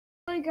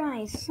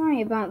guys,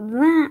 sorry about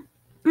that.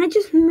 I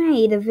just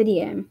made a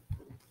video.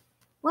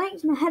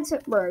 Like, my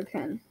headset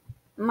broken.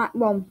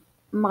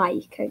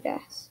 Mic, I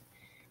guess.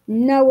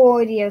 No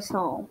audio at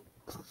all.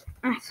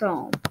 At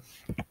all.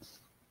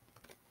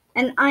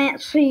 And I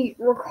actually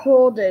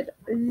recorded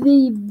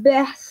the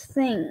best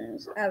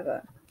things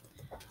ever.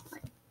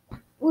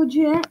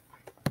 Legit.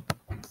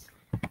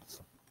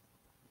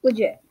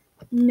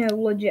 No,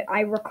 legit.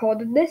 I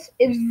recorded this.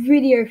 It's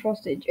video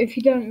footage. If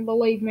you don't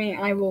believe me,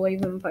 I will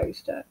even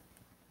post it.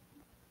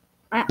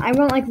 I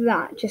went like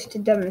that just to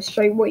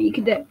demonstrate what you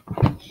could do.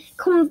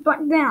 Comes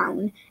back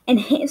down and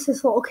hits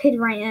this little kid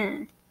right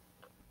here.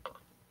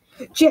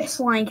 Just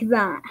like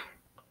that.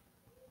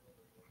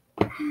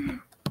 Oh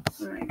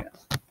my god.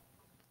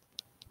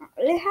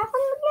 It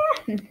happened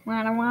again.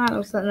 I don't know.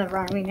 I'll send it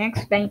right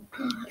next day.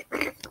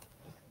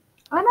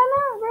 I don't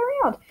know. Very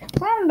odd.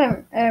 So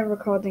I'm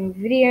recording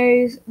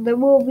videos. There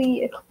will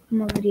be a couple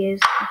more videos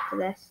after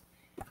this.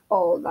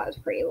 Oh, that was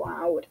pretty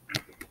loud.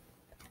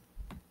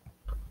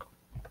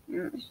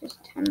 Let's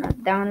just turn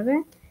that down a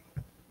bit.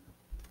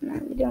 No,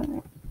 we don't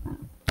want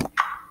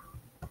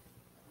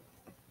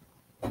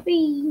that.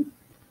 Whee!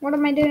 What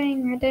am I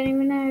doing? I don't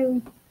even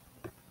know.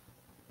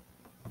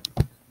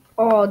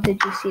 Oh,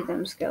 did you see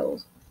them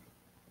skills?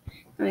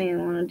 I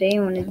don't want to do.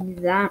 You want to do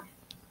that.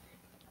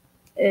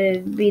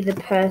 Be the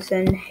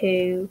person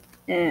who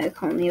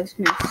currently has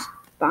missed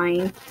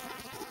spine.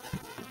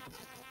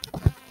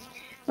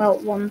 Well,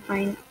 one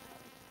point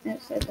it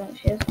said that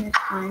she has missed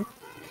spine.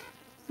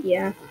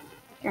 Yeah,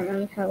 can't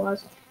remember who it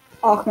was.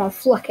 Oh, come on,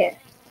 flick it.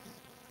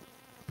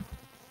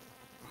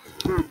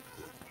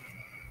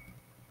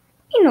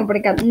 Ain't nobody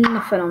got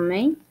nothing on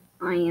me.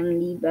 I am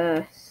the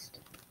best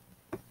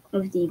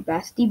of the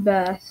bestie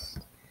best.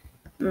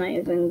 I'm not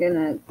even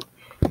gonna.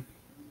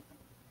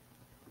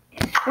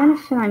 If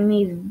anything, I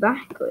move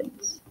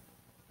backwards.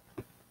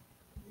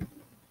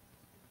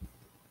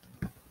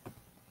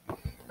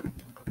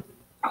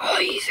 Oh,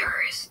 he's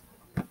hers.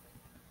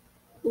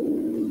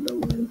 Ooh,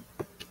 no.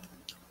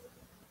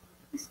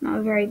 It's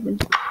not very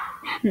good.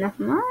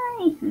 Never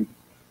mind.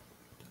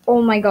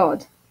 Oh my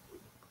god.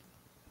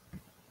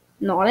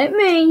 Not at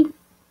me.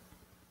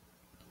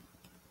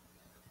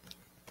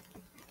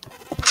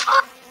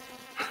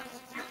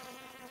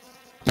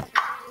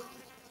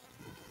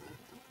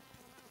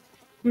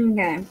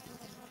 Okay.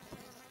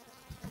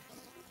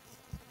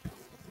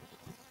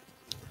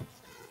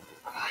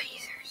 Oh,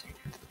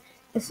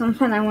 it's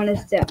something I want to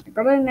do. I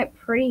got to get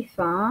pretty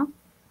far,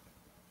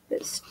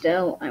 but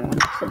still, I want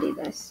to do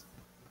this.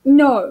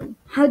 No!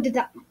 How did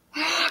that?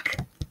 Fuck!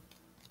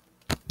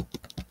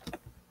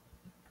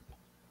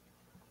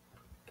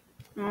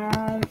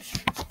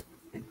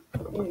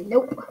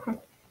 Nope.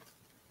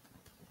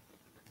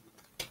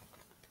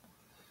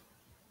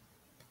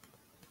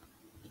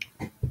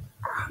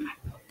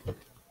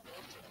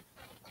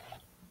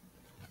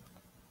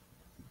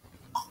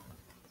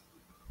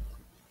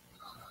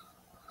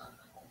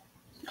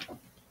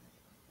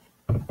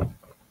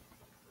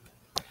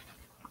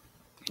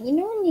 You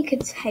know when you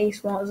could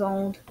taste what was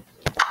old?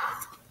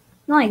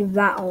 Not like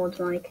that old,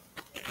 like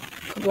a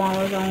couple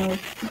hours old.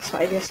 That's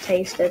what I just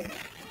tasted.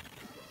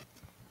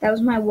 That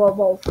was my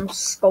wobble from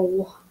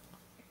school.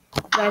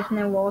 I have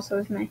no water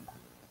with me.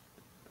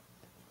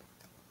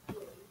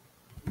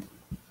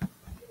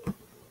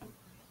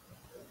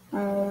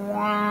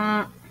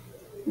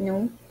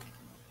 No.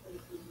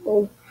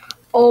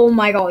 Oh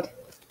my god.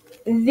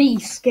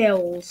 These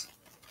skills.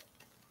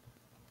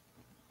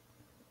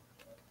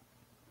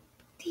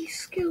 These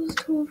skills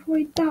to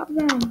avoid that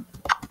then.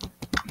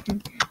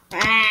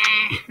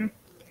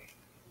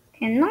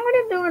 Cannot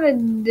do what I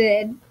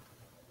did.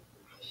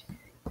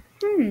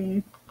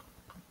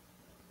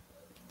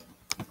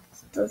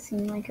 This does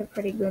seem like a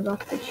pretty good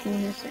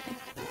opportunity.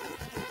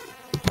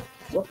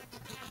 Whoa.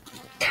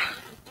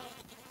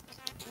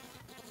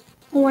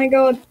 Oh my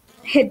god.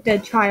 Hit the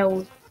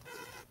child.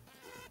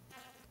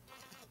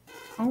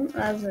 Oh,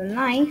 that's a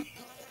knife.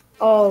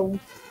 Oh.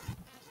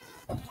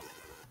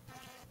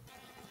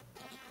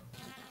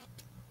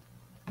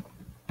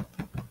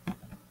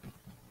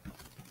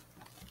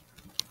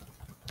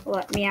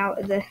 Let me out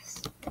of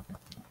this.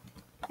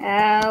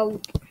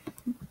 Help.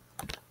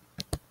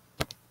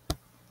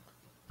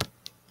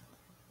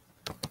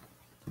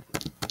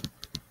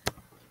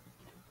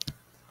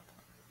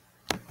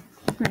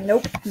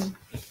 Nope.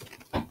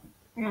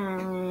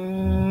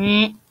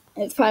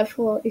 It's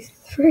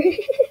 5:43.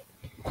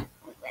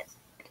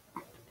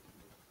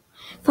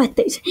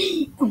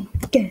 5:30. Oh,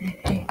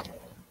 good.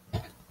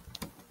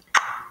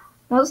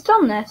 Let's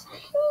done this.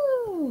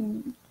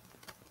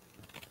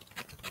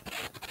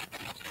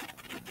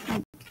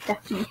 I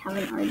definitely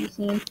haven't already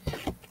seen.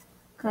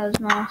 Because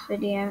my last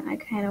video, I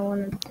kind of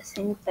wanted the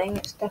same thing.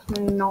 It's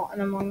definitely not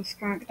an Among Us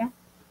character.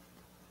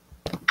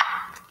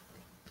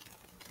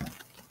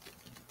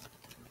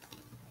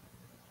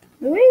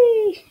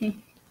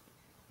 Whee!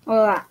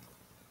 All that.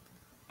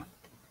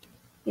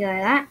 You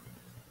like that?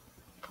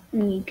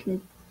 And you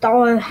can.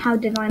 Oh, how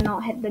did I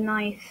not hit the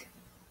knife?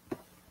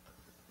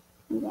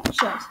 Watch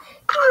this.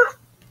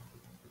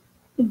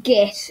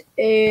 Get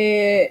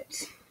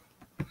it.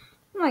 Oh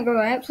my god,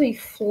 I absolutely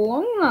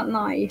flung that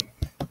knife.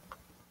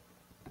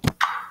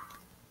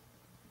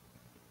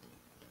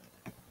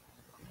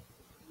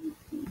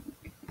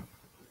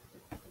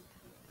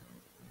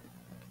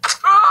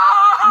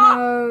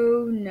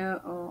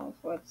 No, oh,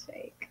 for God's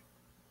sake.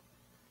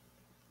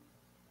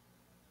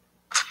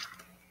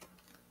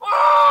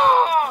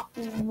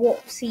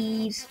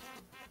 Whoopsies.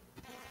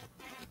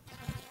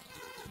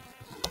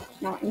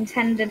 Not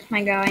intended,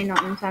 my guy,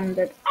 not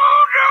intended.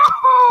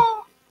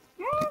 Oh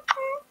no!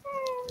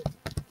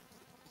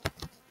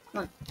 Come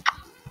on.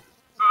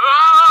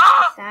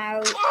 It's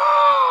out.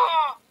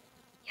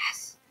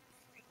 Yes.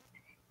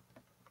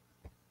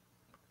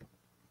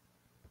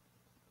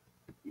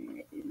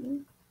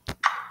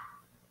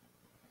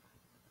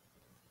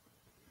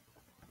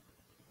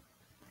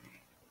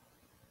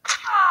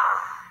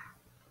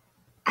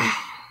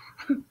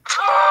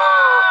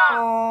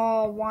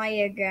 Oh, why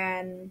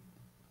again?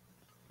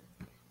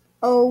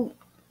 Oh,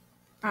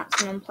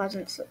 that's an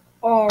unpleasant.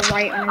 Oh,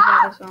 right on his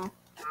head as well.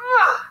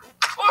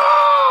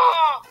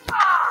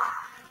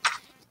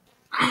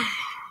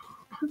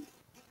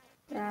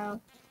 So,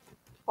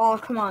 oh,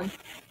 come on.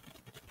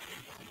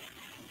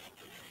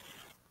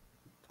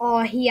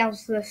 Oh, he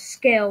has the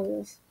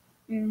skills.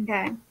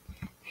 Okay.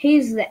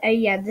 He's the.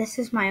 Yeah, this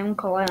is my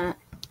uncle, isn't it?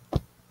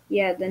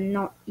 Yeah, they're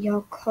not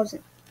your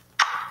cousin.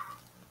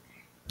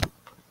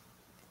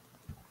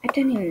 I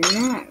don't even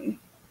know.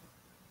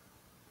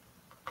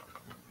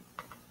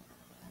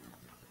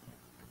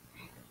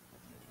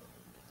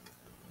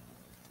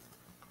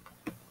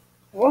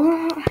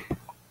 What?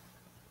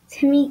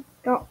 Timmy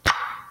got.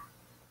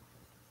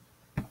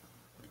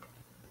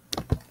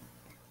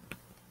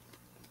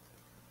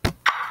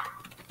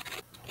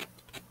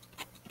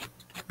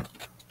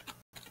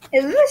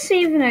 Is this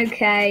even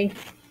okay?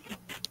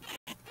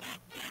 Am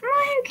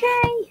I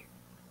okay?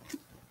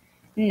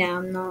 No,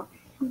 I'm not.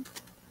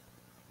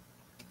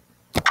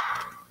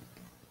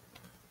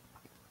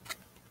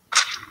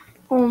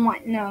 Oh my,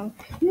 no.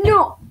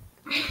 No!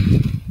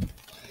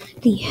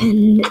 The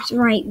end is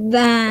right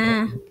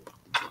there.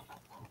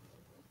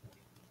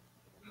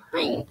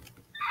 Right.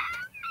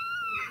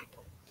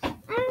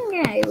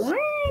 Okay,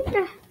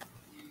 let's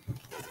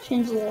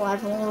change the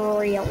level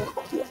real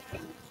quick.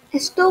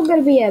 It's still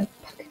gonna be a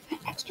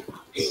extra.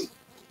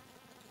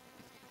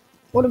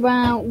 What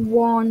about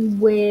one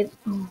with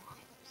one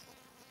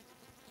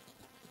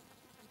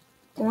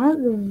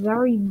at the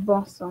very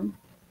bottom?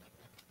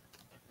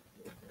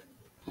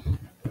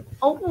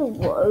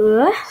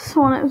 Oh, this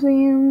one it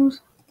seems.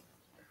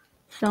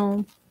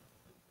 So,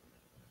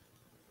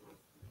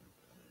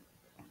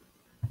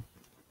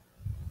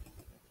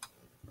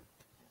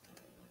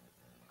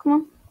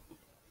 come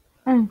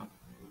on.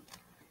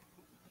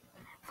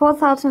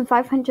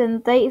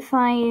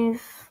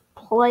 4,535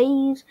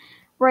 plays,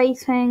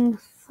 rating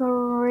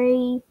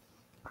 3,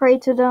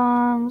 created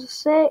on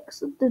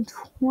 6, the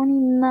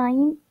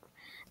 29th,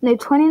 no,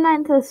 29th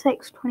of the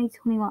 6th,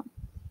 2021.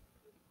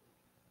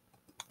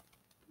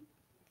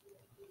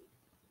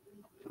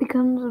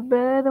 Becomes a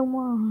better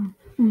one.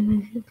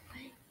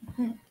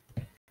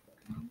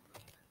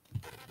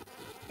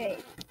 Okay.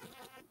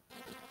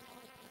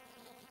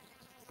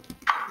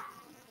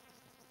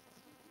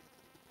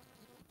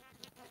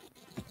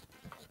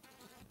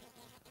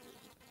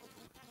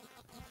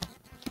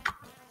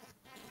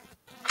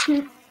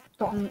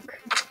 Donk.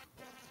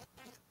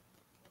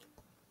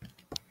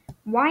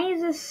 Why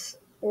is this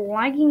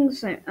lagging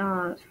so?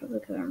 Oh, it's probably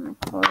because I'm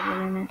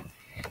recording it.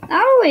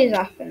 That always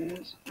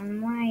happens.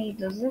 And why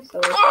does this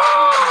always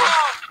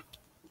happen?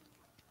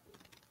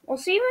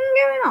 What's even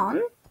going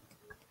on?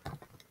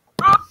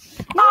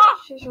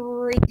 Let's just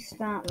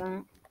restart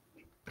that.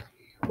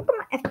 Look at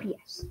my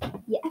FPS.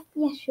 Your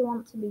FPS you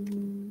want to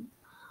be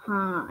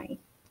high.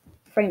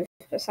 Frames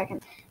per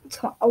second. It's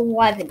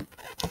 11.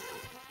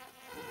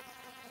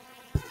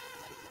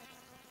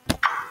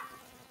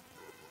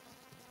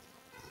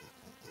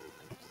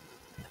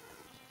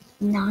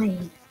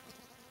 Nine.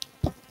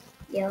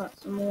 Yeah,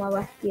 that's some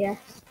low FPS.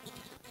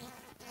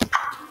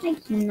 I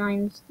think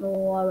 9's the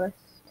lowest.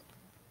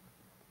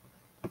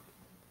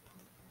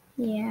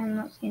 Yeah, I'm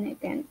not seeing it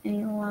getting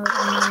any lower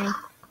than 9.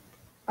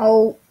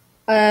 Oh,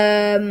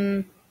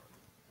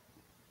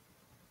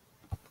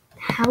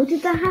 how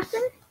did that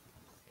happen?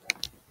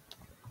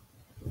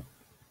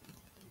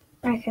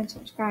 Like and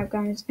subscribe,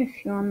 guys,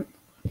 if you want.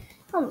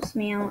 Helps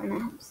me out and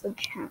it helps the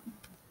channel.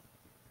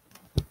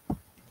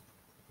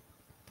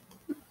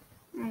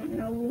 I don't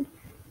know.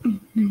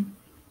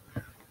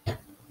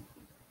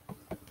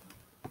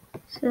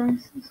 So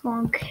this is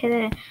one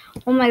kid.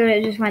 Oh my god,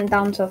 it just went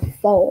down to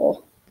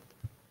 4.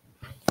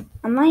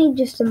 Am I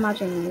just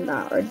imagining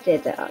that, or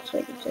did it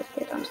actually just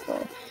go down to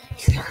 4?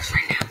 He's close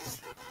right now.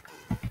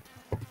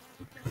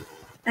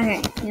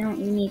 Okay, you know what?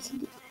 You need to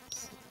do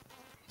this.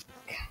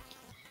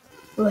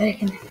 We're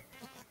gonna.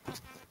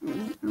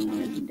 I'm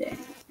gonna do it.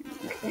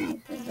 Okay,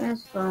 so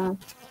first of all,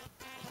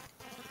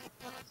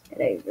 let's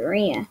get over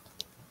here.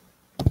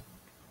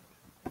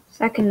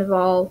 Second of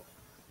all,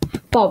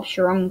 Bob's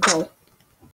your uncle.